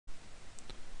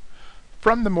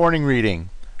From the morning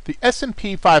reading, the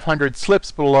S&P 500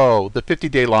 slips below the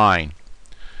 50-day line.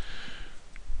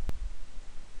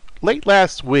 Late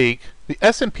last week, the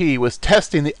S&P was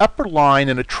testing the upper line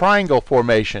in a triangle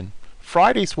formation.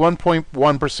 Friday's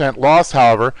 1.1% loss,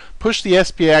 however, pushed the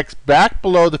SPX back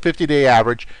below the 50-day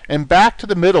average and back to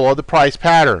the middle of the price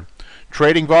pattern.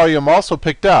 Trading volume also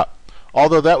picked up,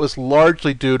 although that was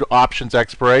largely due to options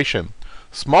expiration.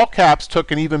 Small caps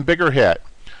took an even bigger hit.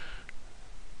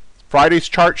 Friday's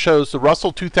chart shows the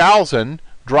Russell 2000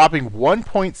 dropping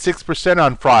 1.6%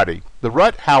 on Friday. The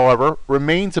RUT, however,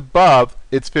 remains above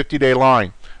its 50-day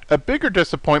line. A bigger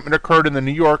disappointment occurred in the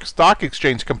New York Stock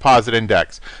Exchange Composite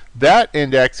Index. That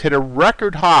index hit a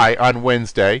record high on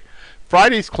Wednesday.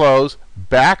 Friday's close,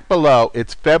 back below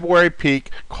its February peak,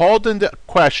 called into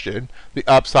question the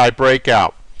upside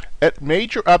breakout. At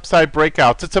major upside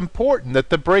breakouts, it's important that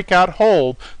the breakout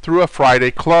hold through a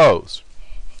Friday close.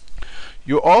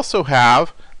 You also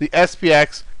have the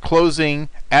SPX closing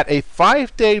at a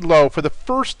 5-day low for the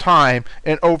first time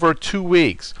in over 2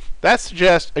 weeks. That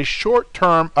suggests a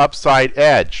short-term upside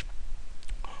edge.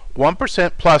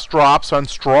 1% plus drops on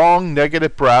strong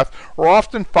negative breath are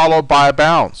often followed by a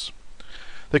bounce.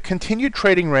 The continued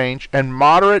trading range and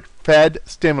moderate Fed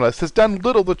stimulus has done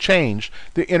little to change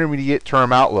the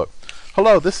intermediate-term outlook.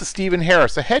 Hello, this is Stephen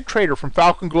Harris, a head trader from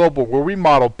Falcon Global, where we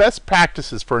model best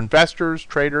practices for investors,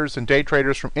 traders, and day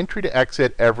traders from entry to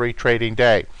exit every trading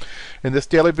day. In this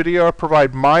daily video, I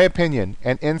provide my opinion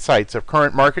and insights of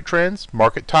current market trends,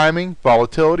 market timing,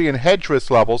 volatility, and hedge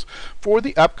risk levels for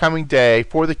the upcoming day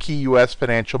for the key U.S.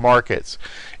 financial markets.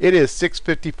 It is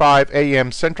 6:55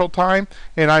 a.m. Central Time,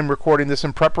 and I'm recording this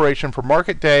in preparation for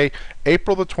market day,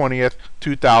 April the 20th,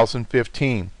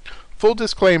 2015. Full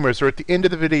disclaimers are at the end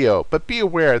of the video, but be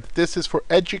aware that this is for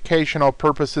educational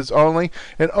purposes only,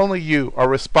 and only you are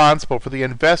responsible for the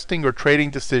investing or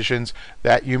trading decisions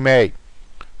that you make.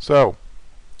 So,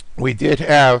 we did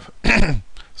have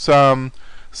some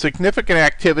significant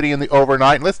activity in the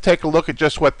overnight, and let's take a look at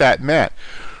just what that meant.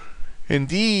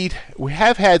 Indeed, we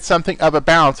have had something of a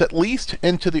bounce, at least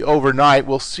into the overnight.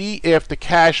 We'll see if the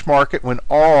cash market, when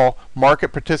all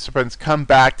market participants come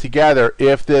back together,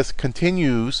 if this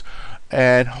continues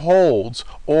and holds,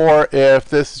 or if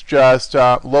this is just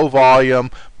low volume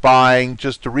buying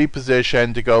just to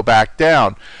reposition to go back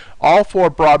down. All four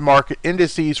broad market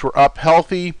indices were up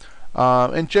healthy.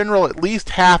 In general, at least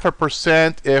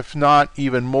 0.5%, if not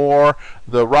even more.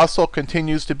 The Russell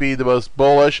continues to be the most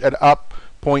bullish at up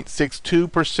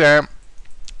 0.62%.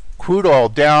 Crude oil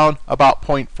down about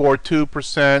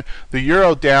 0.42%. The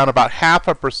euro down about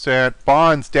 0.5%.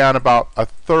 Bonds down about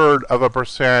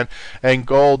 1/3%. And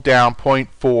gold down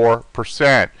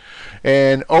 0.4%.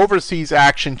 In overseas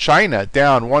action, China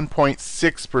down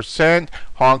 1.6%.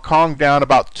 Hong Kong down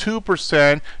about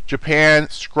 2%. Japan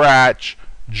scratch.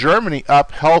 Germany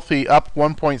up healthy, up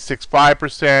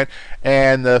 1.65%.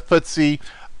 And the FTSE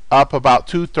up about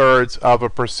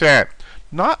 0.2%.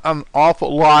 Not an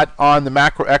awful lot on the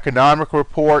macroeconomic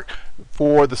report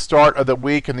for the start of the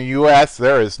week in the U.S.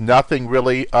 There is nothing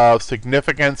really of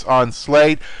significance on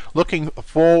slate. Looking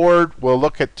forward, we'll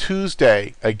look at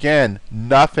Tuesday. Again,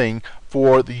 nothing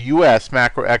for the U.S.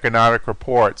 macroeconomic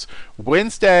reports.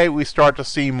 Wednesday, we start to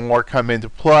see more come into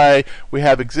play. We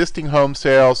have existing home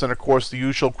sales and, of course, the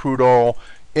usual crude oil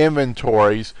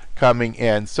inventories coming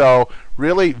in. So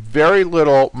really very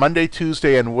little Monday,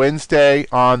 Tuesday, and Wednesday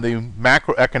on the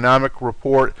macroeconomic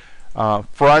report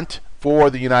front for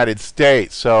the United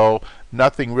States. So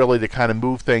nothing really to kind of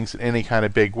move things in any kind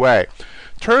of big way.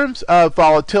 In terms of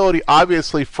volatility,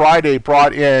 obviously Friday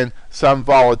brought in some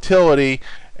volatility.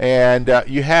 And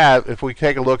you have, if we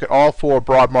take a look at all four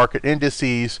broad market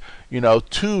indices,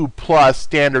 2+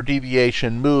 standard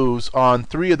deviation moves on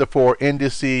 3 of the 4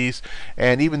 indices,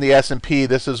 and even the S&P,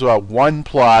 this is a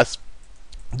 1+,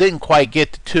 didn't quite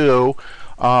get to 2.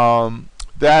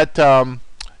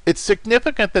 It's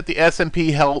significant that the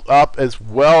S&P held up as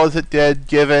well as it did,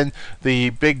 given the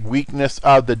big weakness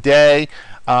of the day,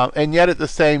 and yet at the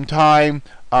same time,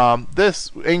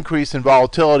 this increase in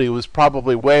volatility was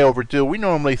probably way overdue. We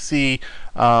normally see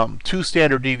 2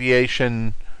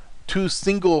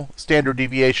 single standard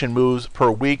deviation moves per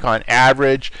week on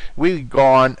average. We've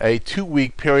gone a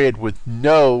 2-week period with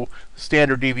no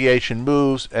standard deviation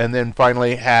moves, and then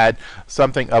finally had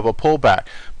something of a pullback.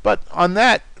 But on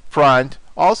that front,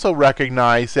 also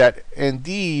recognize that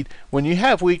indeed when you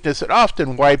have weakness, it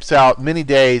often wipes out many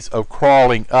days of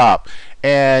crawling up.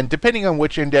 And depending on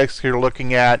which index you're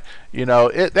looking at,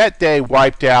 that day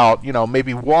wiped out,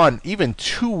 maybe 1, even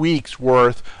 2 weeks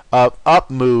worth of up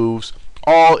moves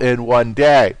all in one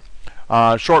day.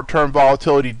 Short-term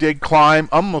volatility did climb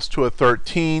almost to a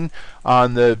 13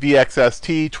 on the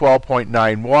VXST,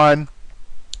 12.91.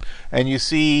 And you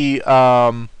see,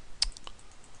 well,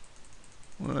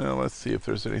 let's see if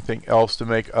there's anything else to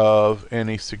make of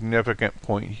any significant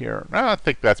point here. I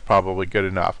think that's probably good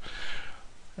enough.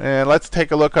 And let's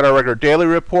take a look at our regular daily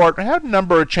report. I had a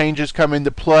number of changes come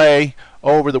into play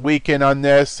over the weekend on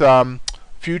this.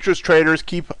 Futures traders,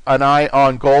 keep an eye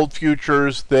on gold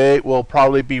futures. They will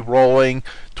probably be rolling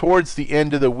towards the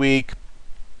end of the week.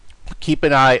 Keep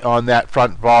an eye on that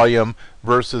front volume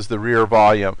versus the rear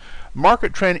volume.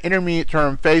 Market trend intermediate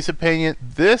term phase opinion.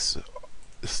 This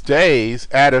stays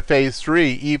at a phase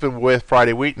 3 even with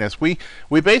Friday weakness. We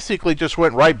basically just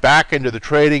went right back into the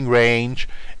trading range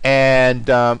and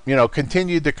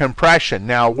continued the compression.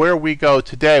 Now where we go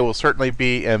today will certainly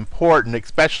be important,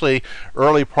 especially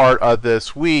early part of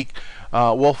this week.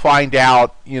 We'll find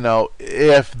out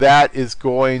if that is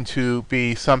going to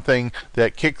be something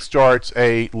that kickstarts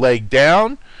a leg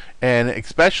down, and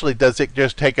especially does it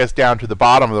just take us down to the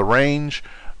bottom of the range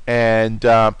and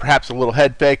perhaps a little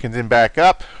head fake and then back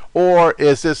up, or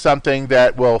is this something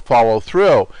that will follow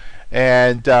through?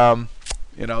 And when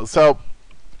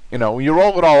you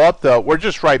roll it all up, though, we're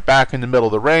just right back in the middle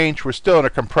of the range. We're still in a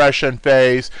compression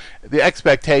phase. The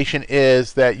expectation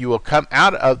is that you will come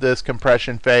out of this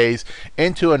compression phase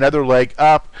into another leg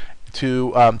up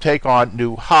to take on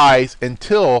new highs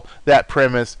until that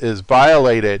premise is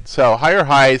violated. So higher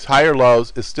highs, higher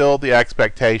lows is still the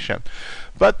expectation.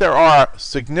 But there are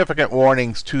significant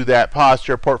warnings to that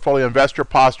posture. Portfolio investor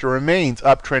posture remains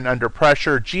uptrend under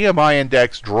pressure. GMI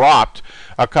index dropped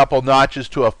a couple notches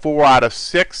to a 4 out of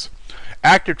 6.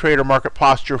 Active trader market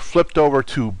posture flipped over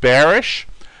to bearish.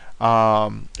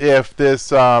 If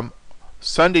this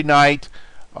Sunday night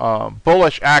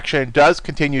bullish action does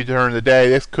continue during the day,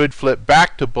 this could flip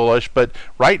back to bullish, but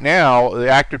right now the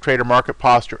active trader market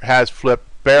posture has flipped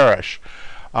bearish.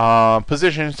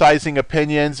 Position sizing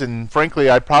opinions, and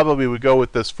frankly I probably would go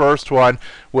with this first one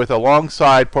with a long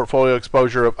side portfolio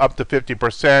exposure of up to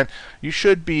 50%. You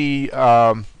should be,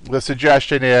 the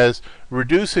suggestion is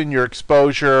reducing your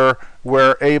exposure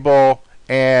where able,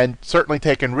 and certainly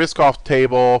taking risk off the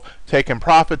table, taking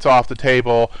profits off the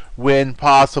table when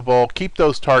possible. Keep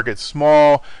those targets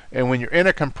small, and when you're in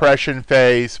a compression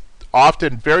phase,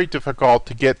 often very difficult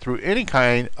to get through any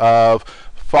kind of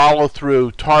follow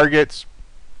through targets.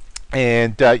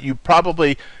 And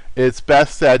it's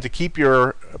best said to keep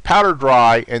your powder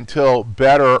dry until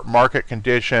better market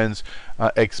conditions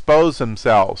expose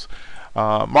themselves.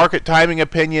 Market timing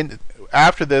opinion,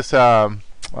 after this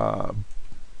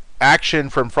action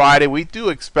from Friday, we do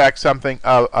expect something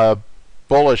of a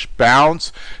bullish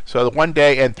bounce. So the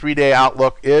 1-day and 3-day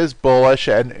outlook is bullish,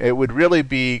 and it would really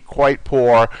be quite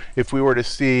poor if we were to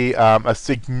see a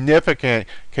significant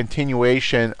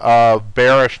continuation of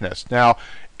bearishness. Now,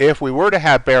 if we were to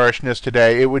have bearishness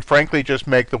today, it would frankly just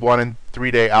make the 1- and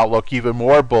 3-day outlook even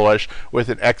more bullish with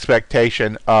an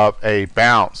expectation of a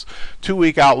bounce.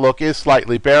 2-week outlook is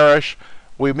slightly bearish.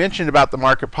 We mentioned about the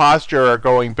market posture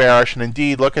going bearish, and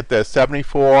indeed, look at this,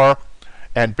 74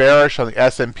 and bearish on the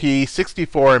S&P,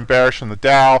 64 and bearish on the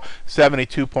Dow,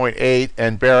 72.8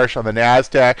 and bearish on the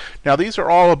NASDAQ. Now these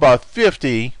are all above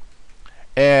 50,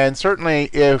 and certainly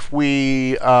if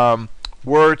we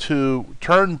were to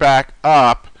turn back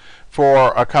up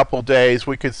for a couple days,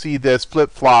 we could see this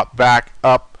flip-flop back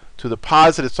up to the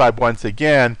positive side once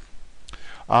again.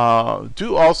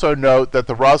 Do also note that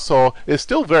the Russell is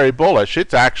still very bullish.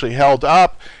 It's actually held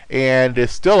up and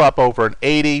is still up over an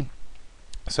 80.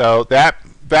 So that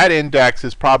index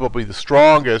is probably the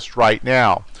strongest right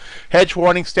now. Hedge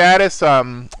warning status,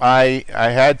 I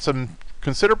had some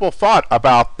considerable thought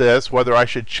about this, whether I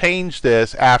should change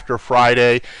this after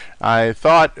Friday. I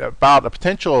thought about the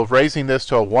potential of raising this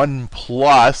to a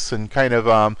 1+ and kind of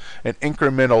an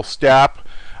incremental step.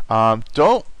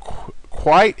 Don't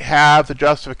quite have the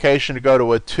justification to go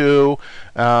to a 2.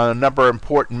 A number of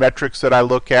important metrics that I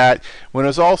look at. When it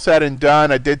was all said and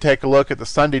done, I did take a look at the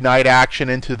Sunday night action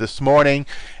into this morning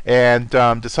and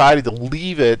decided to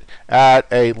leave it at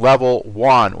a level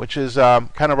 1, which is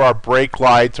kind of our brake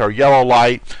lights, our yellow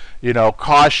light,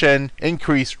 caution,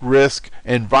 increased risk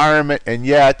environment, and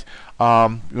yet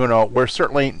we're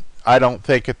certainly, I don't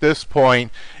think at this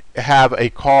point, have a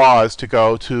cause to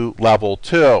go to level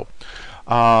 2.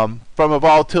 From a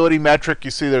volatility metric,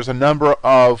 you see there's a number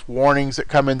of warnings that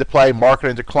come into play. Market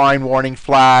and decline warning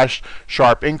flashed,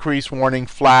 sharp increase warning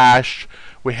flashed.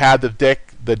 We have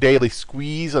the daily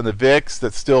squeeze on the VIX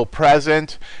that's still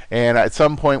present, and at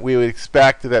some point we would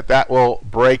expect that will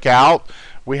break out.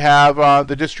 We have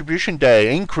the distribution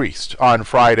day increased on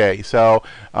Friday. So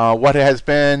what has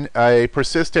been a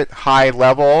persistent high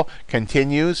level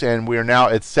continues, and we are now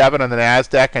at 7 on the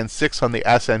NASDAQ and 6 on the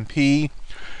S&P.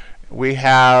 We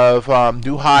have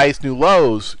new highs, new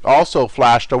lows. Also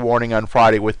flashed a warning on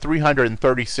Friday with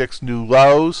 336 new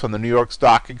lows on the New York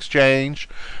Stock Exchange.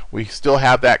 We still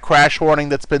have that crash warning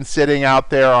that's been sitting out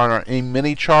there on our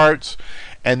mini charts.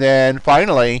 And then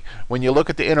finally, when you look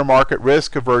at the intermarket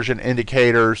risk aversion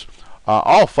indicators,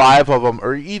 all 5 of them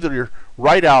are either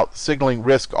right out signaling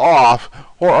risk off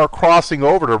or are crossing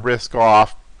over to risk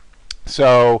off.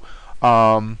 So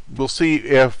we'll see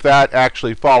if that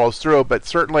actually follows through, but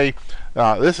certainly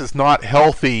this is not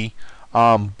healthy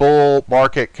bull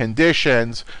market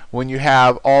conditions when you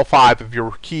have all 5 of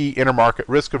your key intermarket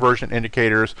risk aversion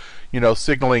indicators,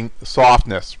 signaling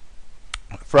softness.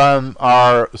 From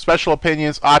our special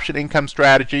opinions option income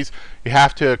strategies, you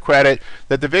have to credit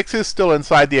that the VIX is still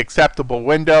inside the acceptable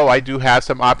window. I do have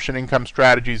some option income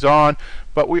strategies on,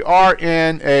 but we are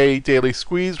in a daily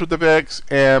squeeze with the VIX,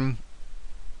 and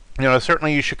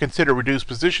certainly you should consider reduced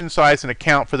position size and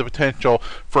account for the potential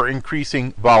for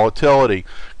increasing volatility.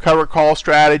 Cover call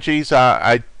strategies,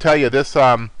 I tell you, this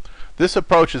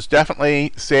approach has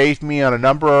definitely saved me on a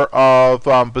number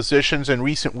of positions in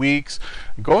recent weeks.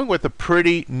 Going with a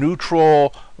pretty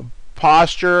neutral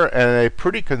posture and a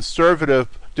pretty conservative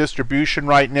distribution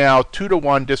right now,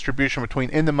 2-to-1 distribution between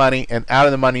in the money and out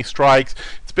of the money strikes.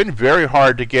 It's been very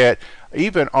hard to get,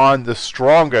 even on the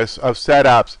strongest of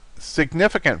setups,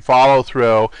 significant follow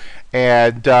through,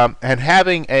 and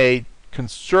having a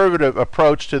conservative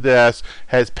approach to this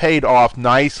has paid off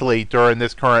nicely during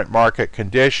this current market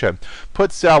condition.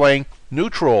 Put selling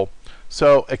neutral,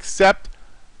 so acceptable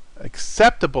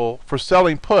for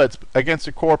selling puts against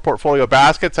the core portfolio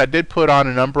baskets. I did put on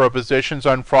a number of positions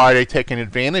on Friday taking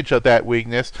advantage of that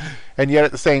weakness, and yet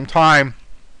at the same time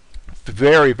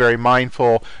very, very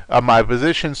mindful of my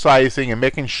position sizing and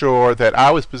making sure that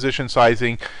I was position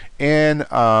sizing in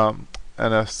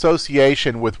an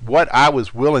association with what I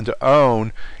was willing to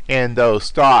own in those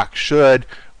stocks should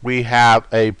we have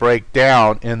a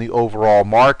breakdown in the overall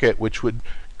market, which would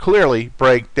clearly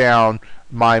break down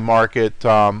my market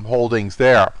holdings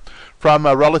there. From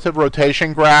a relative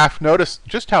rotation graph, notice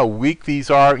just how weak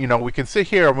these are. We can sit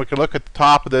here and we can look at the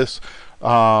top of this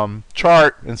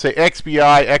chart and say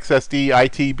XBI, XSD,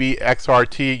 ITB,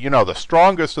 XRT, the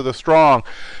strongest of the strong.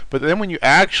 But then when you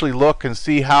actually look and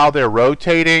see how they're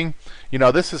rotating,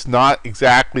 this is not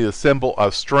exactly the symbol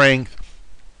of strength.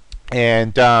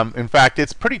 And in fact,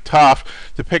 it's pretty tough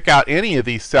to pick out any of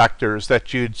these sectors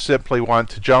that you'd simply want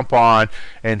to jump on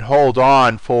and hold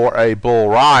on for a bull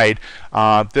ride.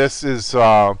 This is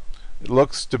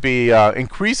looks to be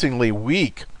increasingly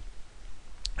weak.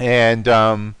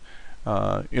 And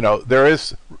there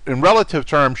is, in relative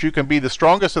terms, you can be the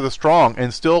strongest of the strong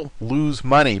and still lose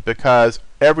money because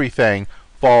everything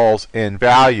falls in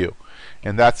value.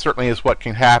 And that certainly is what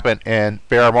can happen in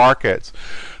bear markets.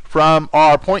 From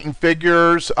our point and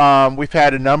figures, we've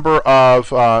had a number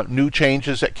of new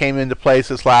changes that came into place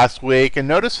this last week. And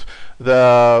notice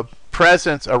the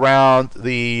presence around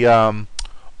the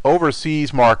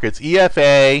overseas markets.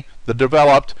 EFA, the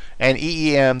developed, and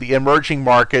EEM, the emerging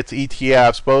markets,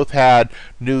 ETFs, both had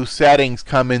new settings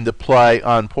come into play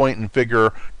on point and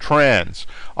figure trends.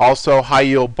 Also, high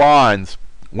yield bonds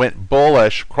went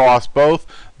bullish across both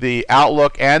the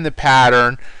outlook and the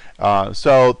pattern.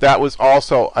 So that was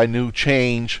also a new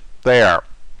change there.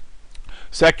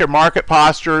 Sector market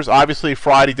postures, obviously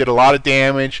Friday did a lot of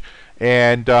damage,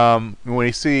 and when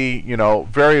you see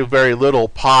very, very little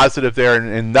positive there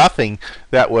and nothing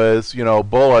that was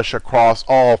bullish across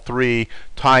all 3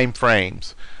 time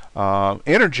frames.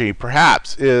 Energy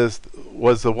perhaps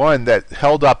was the one that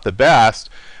held up the best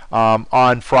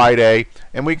on Friday,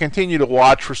 and we continue to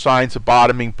watch for signs of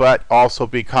bottoming, but also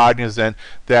be cognizant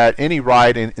that any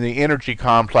ride in the energy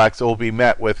complex will be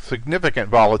met with significant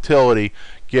volatility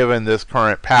given this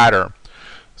current pattern.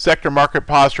 Sector market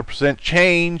posture percent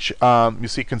change. You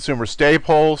see consumer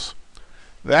staples.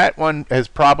 That one has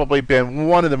probably been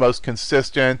one of the most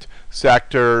consistent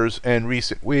sectors in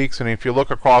recent weeks, and if you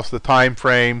look across the time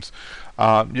frames,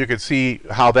 you can see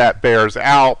how that bears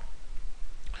out.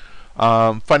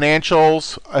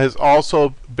 Financials has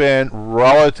also been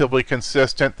relatively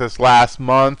consistent this last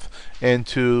month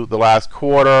into the last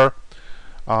quarter,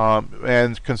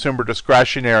 and consumer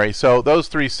discretionary. So those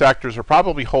 3 sectors are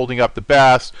probably holding up the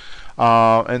best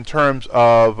in terms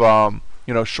of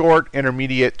short,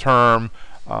 intermediate term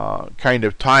kind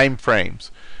of time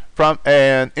frames. From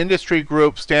an industry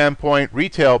group standpoint,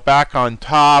 retail back on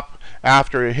top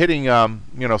after hitting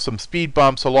some speed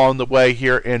bumps along the way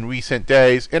here in recent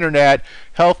days. Internet,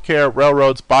 healthcare,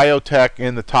 railroads, biotech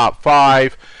in the top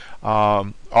 5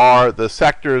 are the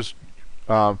sectors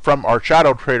from our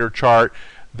shadow trader chart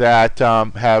that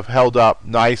have held up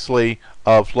nicely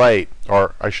of late,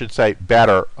 or I should say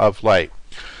better of late.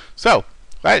 So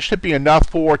that should be enough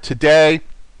for today.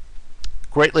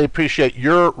 Greatly appreciate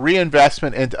your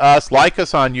reinvestment into us. Like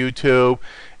us on YouTube,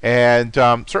 and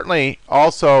certainly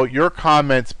also your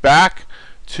comments back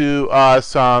to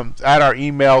us at our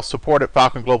email,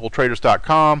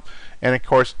 support@falconglobaltraders.com. And of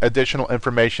course, additional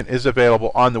information is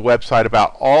available on the website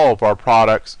about all of our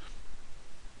products.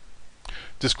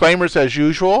 Disclaimers as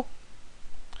usual.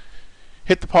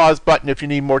 Hit the pause button if you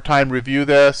need more time to review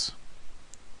this.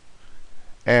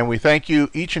 And we thank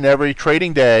you each and every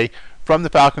trading day from the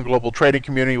Falcon Global Trading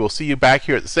Community. We'll see you back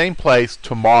here at the same place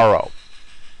tomorrow.